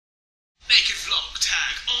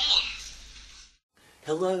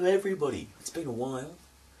Hello everybody! It's been a while.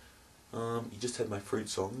 You just had my fruit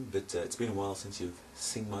song, but it's been a while since you've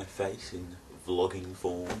seen my face in vlogging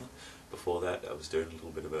form. Before that I was doing a little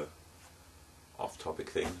bit of a off-topic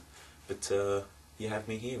thing. But you have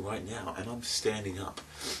me here right now, and I'm standing up.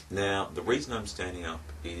 Now, the reason I'm standing up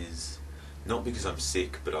is not because I'm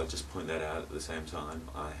sick, but I'll just point that out at the same time.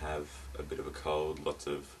 I have a bit of a cold, lots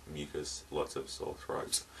of mucus, lots of sore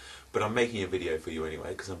throat. But I'm making a video for you anyway,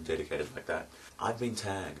 because I'm dedicated like that. I've been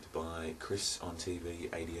tagged by Chris on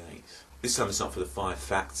TV 88. This time it's not for the 5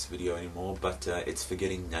 facts video anymore, but it's for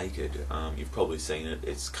getting naked. You've probably seen it.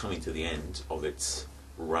 It's coming to the end of its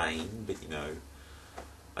reign, but you know,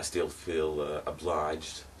 I still feel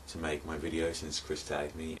obliged to make my video since Chris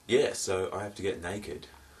tagged me. Yeah, so I have to get naked.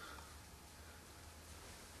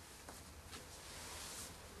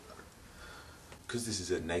 Because this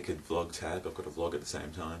is a naked vlog tag, I've got a vlog at the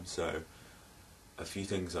same time, so a few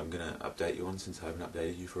things I'm going to update you on since I haven't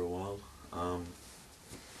updated you for a while.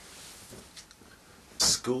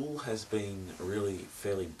 School has been really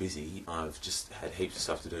fairly busy. I've just had heaps of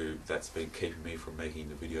stuff to do that's been keeping me from making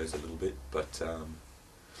the videos a little bit, but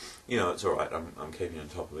you know, it's alright, I'm keeping on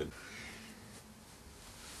top of it.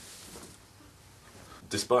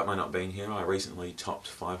 Despite my not being here, I recently topped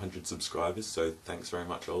 500 subscribers, so thanks very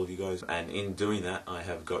much all of you guys. And in doing that, I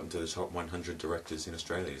have gotten to the top 100 directors in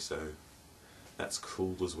Australia, so that's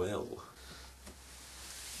cool as well.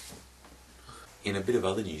 In a bit of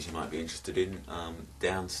other news you might be interested in,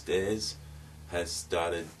 downstairs has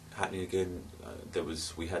started happening again.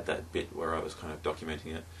 We had that bit where I was kind of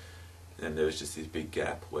documenting it, and then there was just this big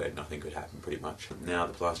gap where nothing could happen pretty much. Now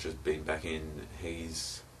the plasterer's been back in,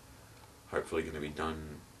 he's hopefully going to be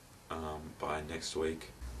done by next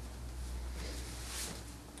week.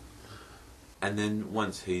 And then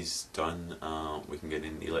once he's done, we can get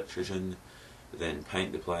in the electrician, then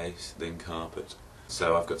paint the place, then carpet.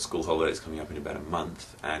 So I've got school holidays coming up in about a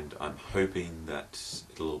month, and I'm hoping that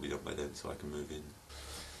it'll all be done by then so I can move in.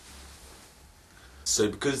 So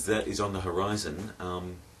because that is on the horizon,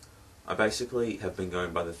 I basically have been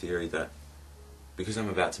going by the theory that because I'm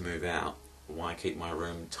about to move out, why keep my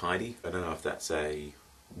room tidy? I don't know if that's a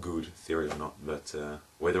good theory or not, but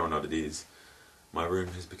whether or not it is, my room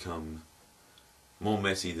has become more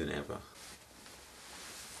messy than ever.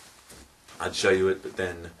 I'd show you it, but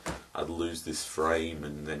then I'd lose this frame,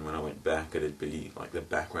 and then when I went back it'd be like the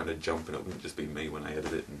background would jump and it wouldn't just be me when I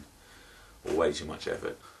edit it, and way too much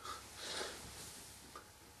effort.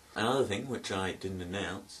 Another thing which I didn't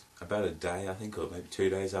announce, about a day I think, or maybe 2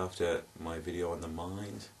 days after my video on the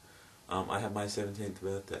mind, I had my 17th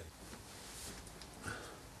birthday.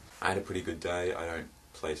 I had a pretty good day. I don't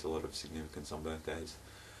place a lot of significance on birthdays.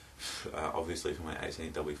 Obviously for my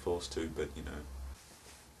 18th I'll be forced to, but you know.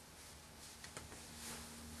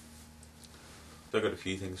 So I got a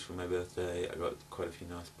few things for my birthday. I got quite a few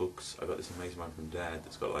nice books. I got this amazing one from Dad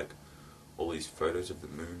that's got like all these photos of the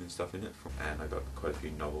moon and stuff in it, and I got quite a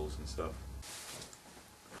few novels and stuff.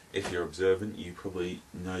 If you're observant, you probably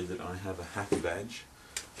know that I have a happy badge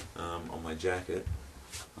on my jacket.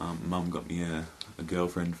 Mum got me a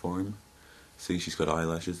girlfriend for him. See, she's got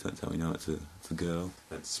eyelashes, that's how we know it's a girl.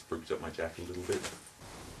 That spruiked up my jacket a little bit.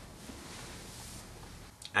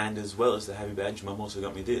 And as well as the happy badge, Mum also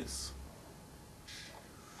got me this.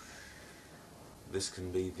 This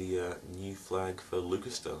can be the new flag for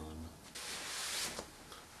Lucastan.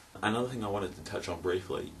 Another thing I wanted to touch on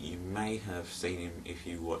briefly, you may have seen him if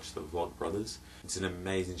you watch the Vlog Brothers. It's an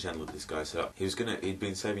amazing channel that this guy set up. He'd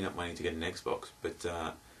been saving up money to get an Xbox,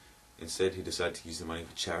 but instead he decided to use the money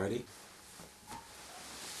for charity.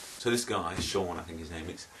 So this guy, Sean I think his name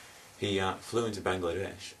is, he flew into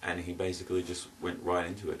Bangladesh and he basically just went right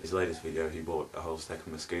into it. His latest video, he bought a whole stack of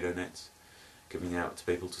mosquito nets, giving out to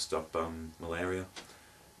people to stop malaria.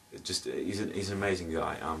 He's an amazing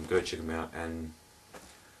guy. Go check him out, and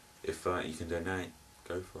if you can donate,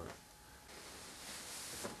 go for it.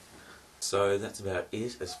 So that's about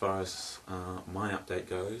it as far as my update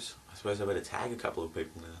goes. I suppose I better tag a couple of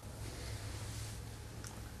people now.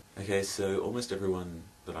 Okay, so almost everyone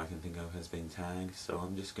that I can think of has been tagged, so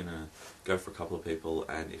I'm just gonna go for a couple of people,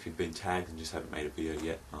 and if you've been tagged and just haven't made a video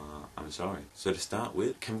yet, I'm sorry. So to start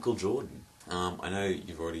with, Chemical Jordan. I know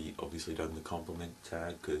you've already obviously done the compliment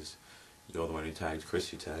tag, because you're the one who tagged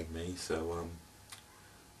Chris, you tagged me, so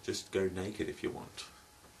just go naked if you want.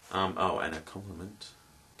 Oh, and a compliment.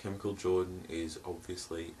 Chemical Jordan is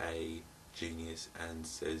obviously a genius and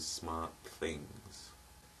says smart things.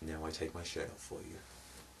 Now I take my shirt off for you.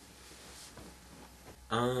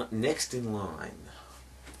 Next in line,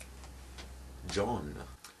 John.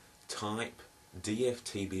 Type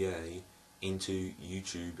DFTBA into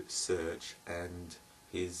YouTube search and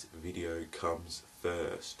his video comes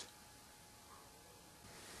first.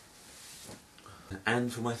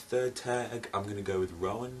 And for my third tag, I'm going to go with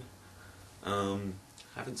Rowan.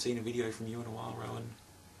 Haven't seen a video from you in a while, Rowan.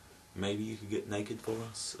 Maybe you could get naked for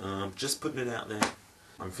us. Just putting it out there.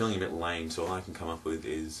 I'm feeling a bit lame, so all I can come up with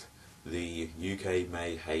is the UK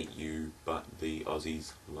may hate you, but the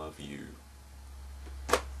Aussies love you.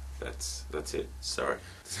 That's it. Sorry.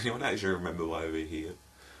 Does anyone actually remember why we're here?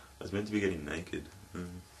 I was meant to be getting naked.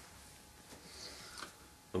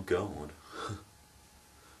 Oh god.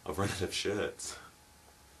 I've run out of shirts.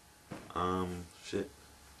 Shit.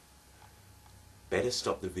 Better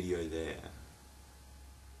stop the video there.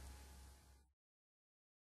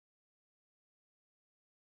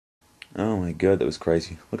 Oh my god, that was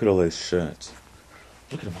crazy. Look at all those shirts.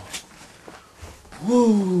 Look at them all.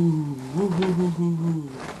 Woo! Woo, woo, woo, woo, woo.